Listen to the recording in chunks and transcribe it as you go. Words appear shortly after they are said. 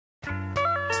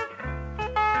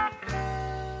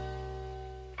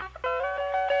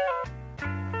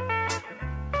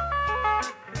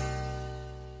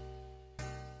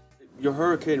your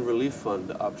hurricane relief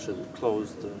fund option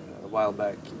closed a while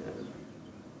back.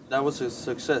 That was a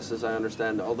success, as I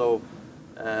understand, although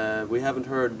we haven't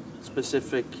heard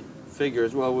specific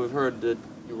figures. Well, we've heard that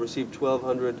you received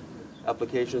 1,200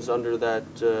 applications under that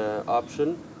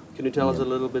option. Can you tell us a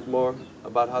little bit more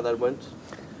about how that went?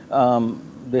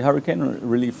 The Hurricane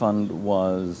Relief Fund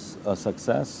was a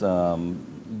success,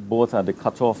 both at the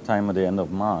cutoff time at the end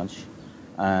of March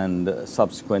and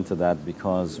subsequent to that,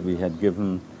 because we had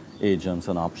given agents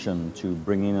an option to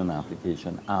bring in an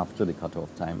application after the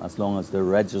cutoff time, as long as they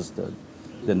registered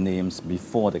the names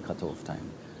before the cutoff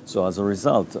time. So as a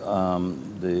result,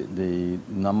 the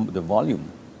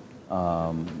volume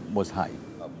was high.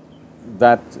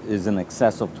 That is in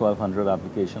excess of 1,200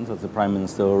 applications, as the Prime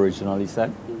Minister originally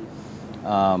said.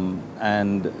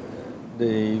 And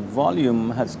the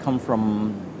volume has come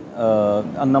from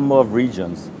a number of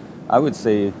regions. I would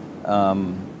say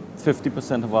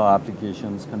 50% of our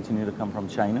applications continue to come from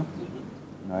China,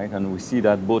 right? And we see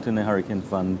that both in the Hurricane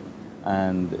Fund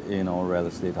and in our real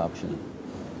estate option.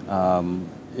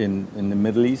 In the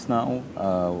Middle East now,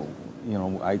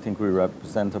 I think we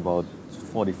represent about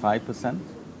 45%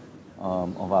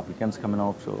 of applicants coming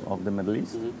out of the Middle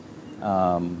East.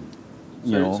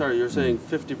 Sorry, you're saying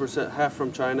 50%, half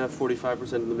from China,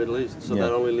 45% in the Middle East. So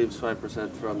that only leaves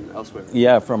 5% from elsewhere.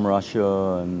 Yeah, from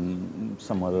Russia and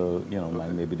some other,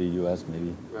 like maybe the U.S.,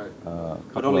 maybe a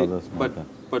couple others.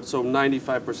 But so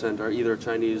 95% are either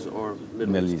Chinese or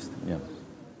Middle East. Yeah.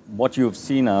 What you've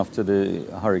seen after the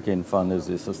Hurricane Fund is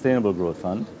the Sustainable Growth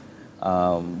Fund.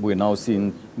 We're now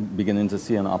beginning to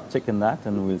see an uptick in that,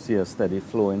 and we'll see a steady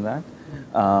flow in that.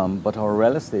 But our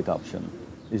real estate option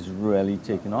is really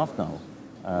taking off now.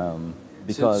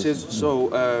 Because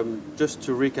just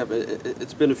to recap,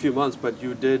 it's been a few months, but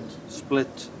you did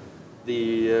split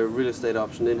the real estate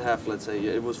option in half. Let's say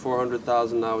it was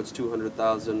 400,000, now it's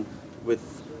 200,000,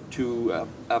 with two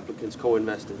applicants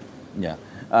co-investing. Yeah,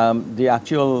 the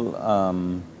actual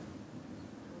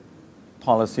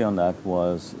policy on that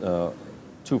was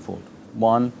twofold.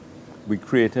 One, we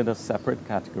created a separate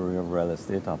category of real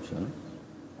estate option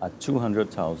at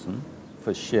 200,000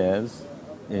 for shares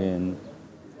in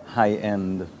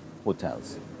high-end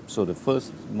hotels. So the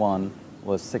first one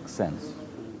was 6 Sense,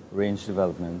 Range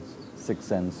Development's 6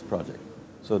 Sense project.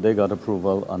 So they got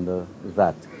approval under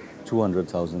that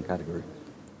 200,000 category.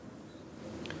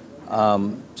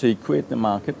 To equate the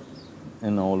market,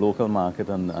 in our local market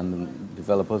and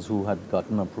developers who had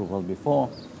gotten approval before,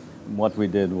 what we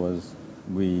did was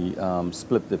we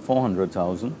split the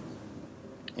 400,000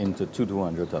 into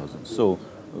 200,000. So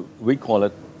we call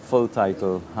it full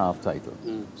title, half title.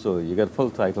 So you get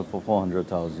full title for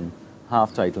 400,000,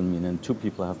 half title meaning two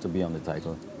people have to be on the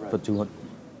title for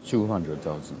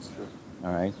 200,000.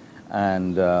 All right,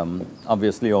 and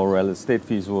obviously our real estate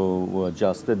fees were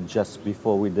adjusted just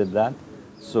before we did that.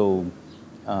 So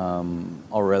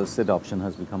our real estate option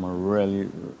has become a really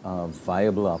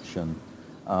viable option,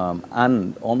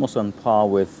 and almost on par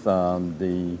with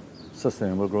the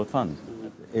Sustainable Growth Fund.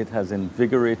 It has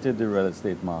invigorated the real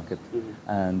estate market,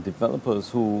 and developers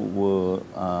who were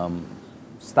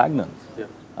stagnant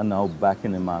are now back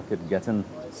in the market, getting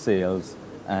sales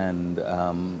and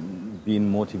being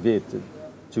motivated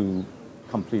to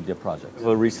complete their projects.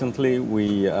 Well, recently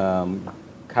we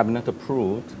Cabinet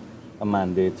approved a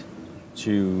mandate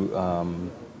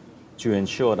to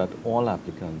ensure that all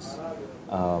applicants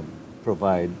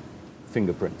provide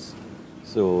fingerprints.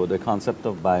 So the concept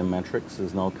of biometrics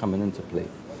is now coming into play.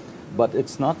 But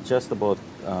it's not just about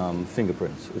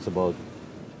fingerprints, it's about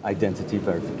identity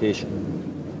verification.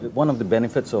 One of the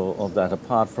benefits of that,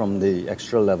 apart from the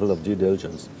extra level of due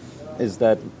diligence, is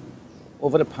that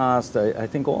over the past, I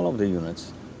think all of the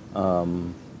units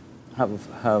have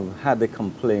had the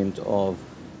complaint of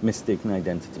mistaken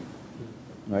identity,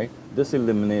 right? This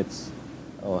eliminates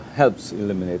or helps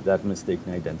eliminate that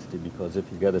mistaken identity, because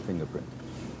if you get a fingerprint.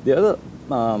 The other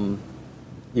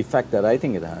effect that I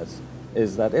think it has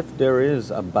is that if there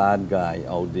is a bad guy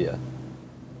out there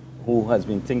who has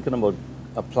been thinking about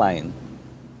applying,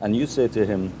 and you say to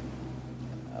him,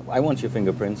 I want your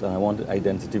fingerprints and I want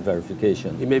identity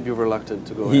verification. He may be reluctant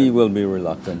to go ahead. He will be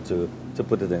reluctant to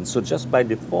put it in. So just by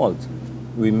default,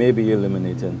 we may be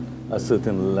eliminating a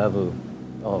certain level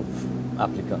of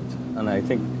applicant. And I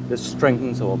think this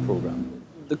strengthens our program.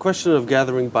 The question of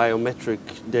gathering biometric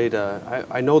data,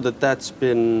 I know that that's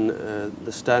been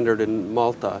the standard in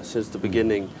Malta since the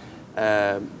beginning.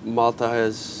 Malta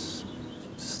has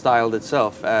styled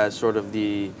itself as sort of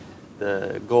the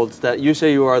gold standard. You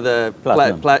say you are the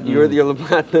platinum. You're the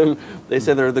platinum. They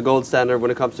say they're the gold standard when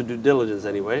it comes to due diligence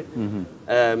anyway.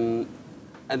 And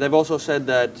they've also said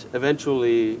that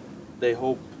eventually they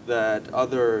hope that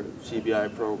other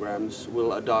CBI programs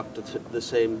will adopt the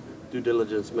same due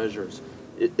diligence measures.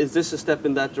 Is this a step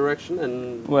in that direction?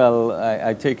 And well,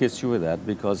 I take issue with that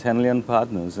because Henley and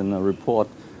Partners, in a report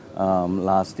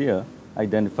last year,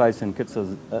 identified St. Kitts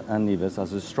and Nevis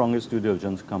as the strongest due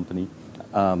diligence company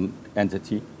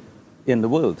entity in the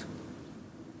world.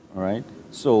 All right.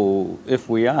 So if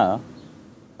we are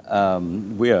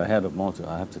ahead of Malta,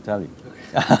 I have to tell you.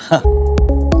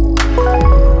 Okay.